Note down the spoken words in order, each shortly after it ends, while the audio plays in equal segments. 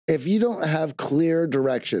if you don't have clear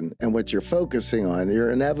direction and what you're focusing on,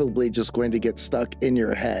 you're inevitably just going to get stuck in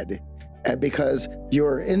your head. And because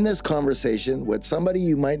you're in this conversation with somebody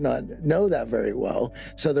you might not know that very well,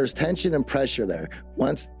 so there's tension and pressure there.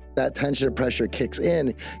 Once that tension and pressure kicks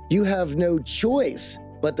in, you have no choice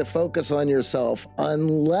but to focus on yourself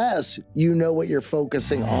unless you know what you're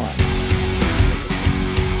focusing on.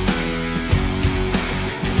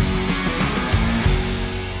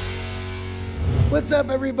 What's up,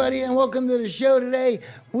 everybody, and welcome to the show today.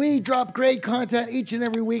 We drop great content each and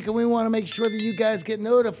every week, and we want to make sure that you guys get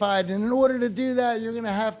notified. And in order to do that, you're going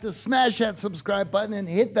to have to smash that subscribe button and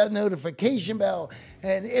hit that notification bell.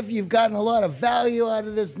 And if you've gotten a lot of value out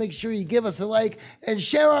of this, make sure you give us a like and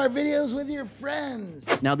share our videos with your friends.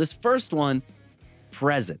 Now, this first one,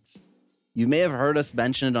 presence. You may have heard us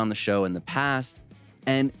mention it on the show in the past,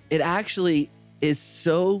 and it actually is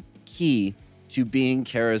so key to being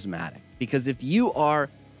charismatic. Because if you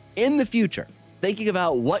are in the future thinking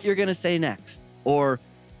about what you're going to say next or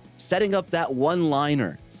setting up that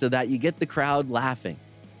one-liner so that you get the crowd laughing,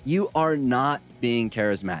 you are not being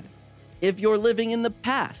charismatic. If you're living in the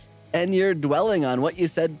past and you're dwelling on what you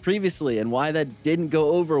said previously and why that didn't go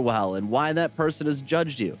over well and why that person has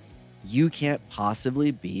judged you, you can't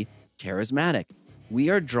possibly be charismatic.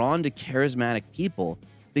 We are drawn to charismatic people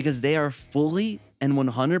because they are fully and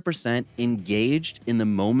 100% engaged in the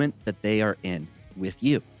moment that they are in with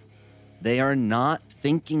you. They are not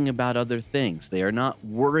thinking about other things. They are not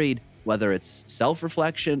worried whether it's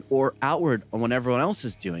self-reflection or outward on what everyone else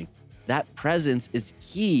is doing. That presence is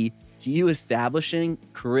key to you establishing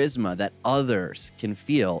charisma that others can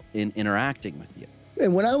feel in interacting with you.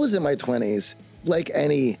 And when I was in my 20s, like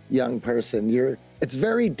any young person, it's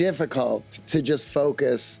very difficult to just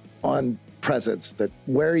focus on presence, that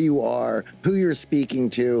where you are, who you're speaking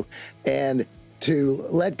to, and to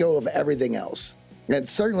let go of everything else. And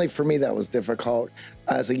certainly for me, that was difficult.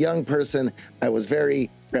 As a young person, I was very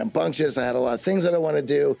rambunctious. I had a lot of things that I want to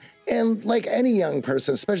do. And like any young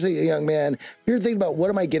person, especially a young man, you're thinking about, what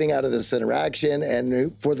am I getting out of this interaction?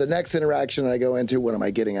 And for the next interaction I go into, what am I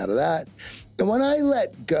getting out of that? And when I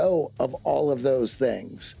let go of all of those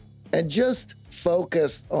things and just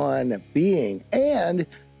focused on being and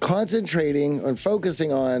concentrating on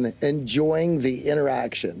focusing on enjoying the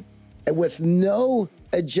interaction and with no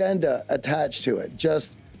agenda attached to it.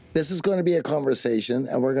 Just, this is going to be a conversation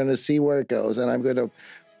and we're going to see where it goes. And I'm going to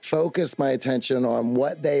focus my attention on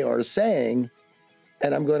what they are saying.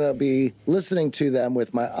 And I'm going to be listening to them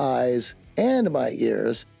with my eyes and my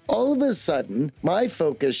ears. All of a sudden, my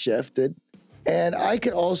focus shifted, and I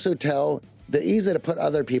could also tell the ease to put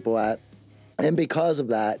other people at. And because of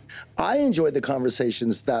that, I enjoyed the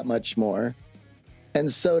conversations that much more,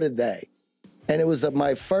 and so did they. And it was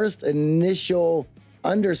my first initial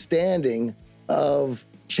understanding of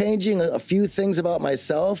changing a few things about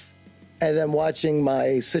myself and then watching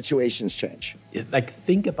my situations change. Like,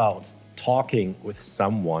 think about talking with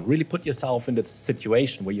someone. Really put yourself in the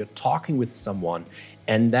situation where you're talking with someone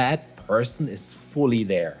and that person is fully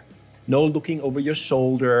there. No looking over your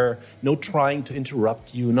shoulder, no trying to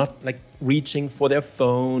interrupt you, not like reaching for their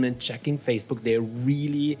phone and checking Facebook. They're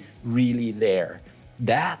really, really there.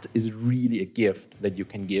 That is really a gift that you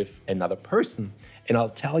can give another person. And I'll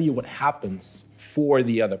tell you what happens for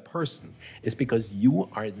the other person is because you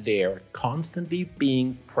are there constantly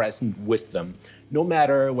being present with them. No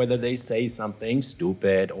matter whether they say something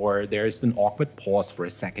stupid or there's an awkward pause for a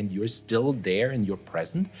second, you're still there and you're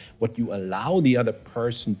present. What you allow the other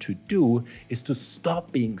person to do is to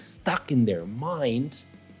stop being stuck in their mind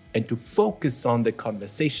and to focus on the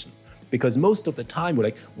conversation. Because most of the time we're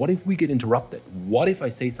like, what if we get interrupted? What if I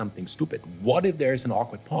say something stupid? What if there's an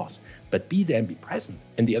awkward pause? But be there and be present.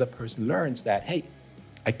 And the other person learns that, hey,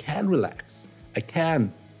 I can relax. I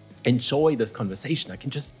can enjoy this conversation. I can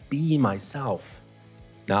just be myself.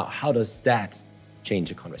 Now, how does that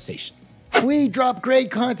change a conversation? We drop great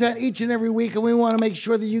content each and every week, and we want to make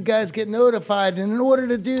sure that you guys get notified. And in order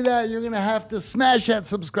to do that, you're going to have to smash that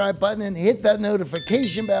subscribe button and hit that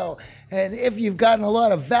notification bell. And if you've gotten a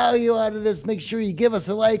lot of value out of this, make sure you give us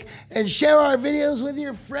a like and share our videos with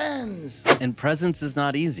your friends. And presence is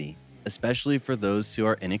not easy, especially for those who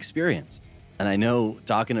are inexperienced. And I know,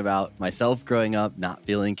 talking about myself growing up, not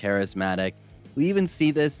feeling charismatic, we even see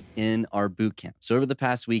this in our boot camp. So over the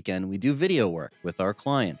past weekend, we do video work with our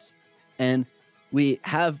clients. And we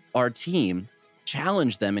have our team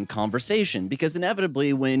challenge them in conversation, because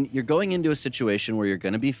inevitably when you're going into a situation where you're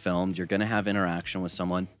going to be filmed, you're going to have interaction with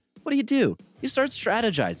someone, what do? You start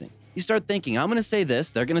strategizing. You start thinking, I'm going to say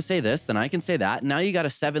this, they're going to say this, then I can say that. And now you got a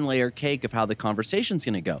 7-layer cake of how the conversation's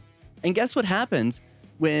going to go. And guess what happens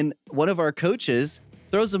when one of our coaches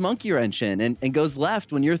throws a monkey wrench in and goes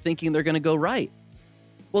left when you're thinking they're going to go right.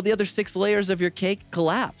 Well, the other 6 layers of your cake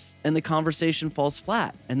collapse and the conversation falls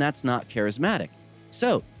flat, and that's not charismatic.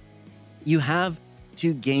 So you have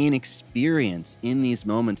to gain experience in these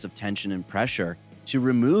moments of tension and pressure to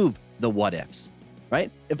remove the what ifs, right?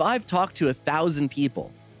 If I've talked to 1,000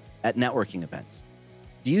 people at networking events,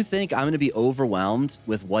 do you think I'm going to be overwhelmed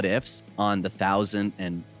with what ifs on the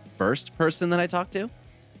 1,001st person that I talk to?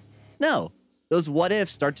 No, those what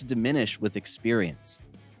ifs start to diminish with experience.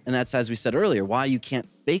 And that's, as we said earlier, why you can't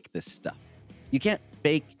fake this stuff. You can't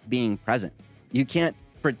fake being present. You can't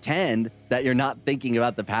pretend that you're not thinking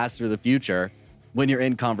about the past or the future when you're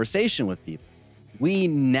in conversation with people. We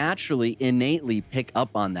naturally, innately pick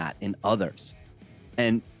up on that in others.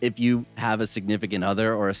 And if you have a significant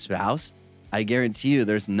other or a spouse, I guarantee you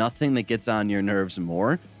there's nothing that gets on your nerves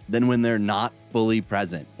more than when they're not fully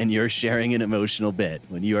present and you're sharing an emotional bit,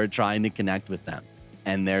 when you are trying to connect with them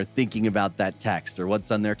and they're thinking about that text or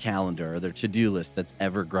what's on their calendar or their to-do list that's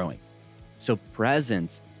ever growing. So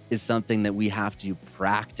presence is something that we have to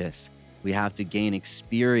practice. We have to gain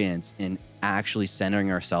experience in actually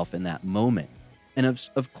centering ourselves in that moment. And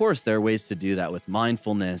of course, there are ways to do that with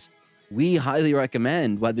mindfulness. We highly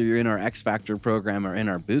recommend, whether you're in our X Factor program or in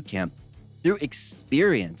our boot camp, through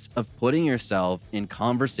experience of putting yourself in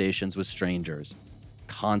conversations with strangers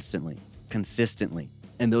constantly, consistently,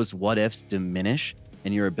 and those what ifs diminish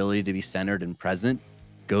and your ability to be centered and present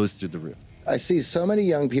goes through the roof. I see so many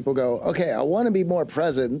young people go, okay, I want to be more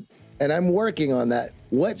present and I'm working on that.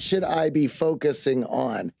 What should I be focusing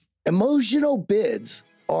on? Emotional bids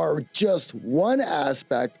are just one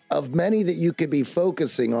aspect of many that you could be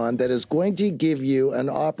focusing on that is going to give you an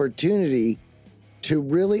opportunity to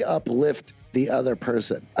really uplift the other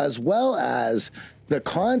person, as well as the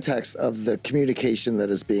context of the communication that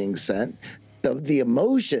is being sent, the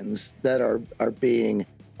emotions that are being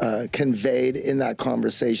conveyed in that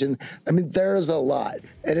conversation. I mean, there's a lot,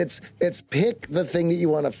 and it's pick the thing that you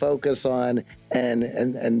want to focus on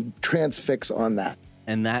and transfix on that.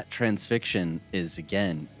 And that transfixion is,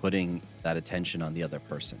 again, putting that attention on the other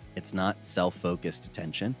person. It's not self-focused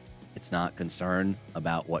attention. It's not concern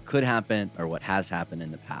about what could happen or what has happened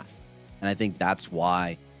in the past. And I think that's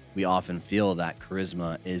why we often feel that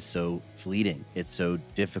charisma is so fleeting. It's so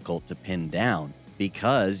difficult to pin down,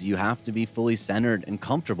 because you have to be fully centered and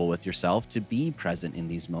comfortable with yourself to be present in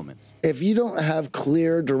these moments. If you don't have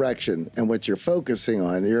clear direction and what you're focusing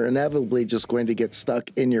on, you're inevitably just going to get stuck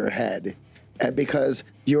in your head. And because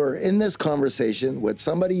you're in this conversation with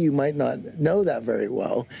somebody you might not know that very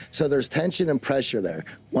well, so there's tension and pressure there.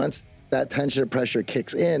 Once that tension and pressure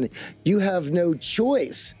kicks in, you have no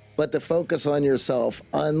choice but to focus on yourself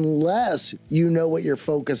unless you know what you're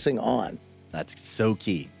focusing on. That's so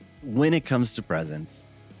key. When it comes to presence,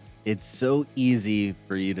 it's so easy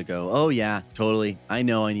for you to go, oh yeah, totally. I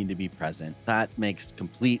know I need to be present. That makes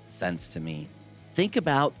complete sense to me. Think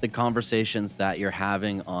about the conversations that you're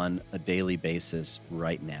having on a daily basis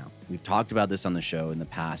right now. We've talked about this on the show in the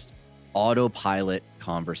past. Autopilot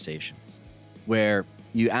conversations, where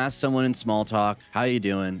you ask someone in small talk, how you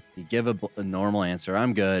doing? You give a normal answer,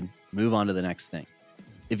 I'm good, move on to the next thing.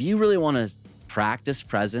 If you really want to practice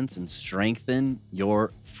presence and strengthen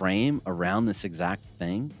your frame around this exact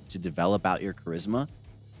thing to develop out your charisma,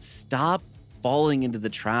 stop falling into the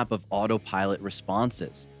trap of autopilot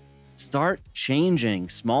responses. Start changing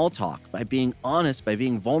small talk by being honest, by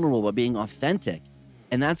being vulnerable, by being authentic.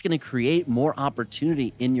 And that's going to create more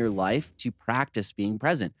opportunity in your life to practice being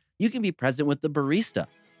present. You can be present with the barista.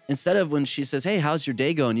 Instead of when she says, hey, how's your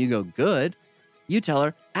day going? You go, good. You tell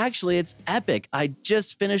her, actually, it's epic. I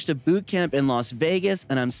just finished a boot camp in Las Vegas,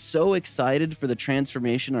 and I'm so excited for the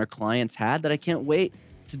transformation our clients had that I can't wait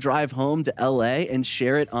to drive home to LA and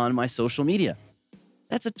share it on my social media.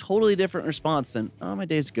 That's a totally different response than, oh, my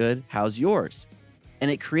day's good. How's yours?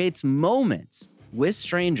 And it creates moments with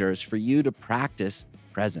strangers for you to practice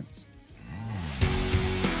presence.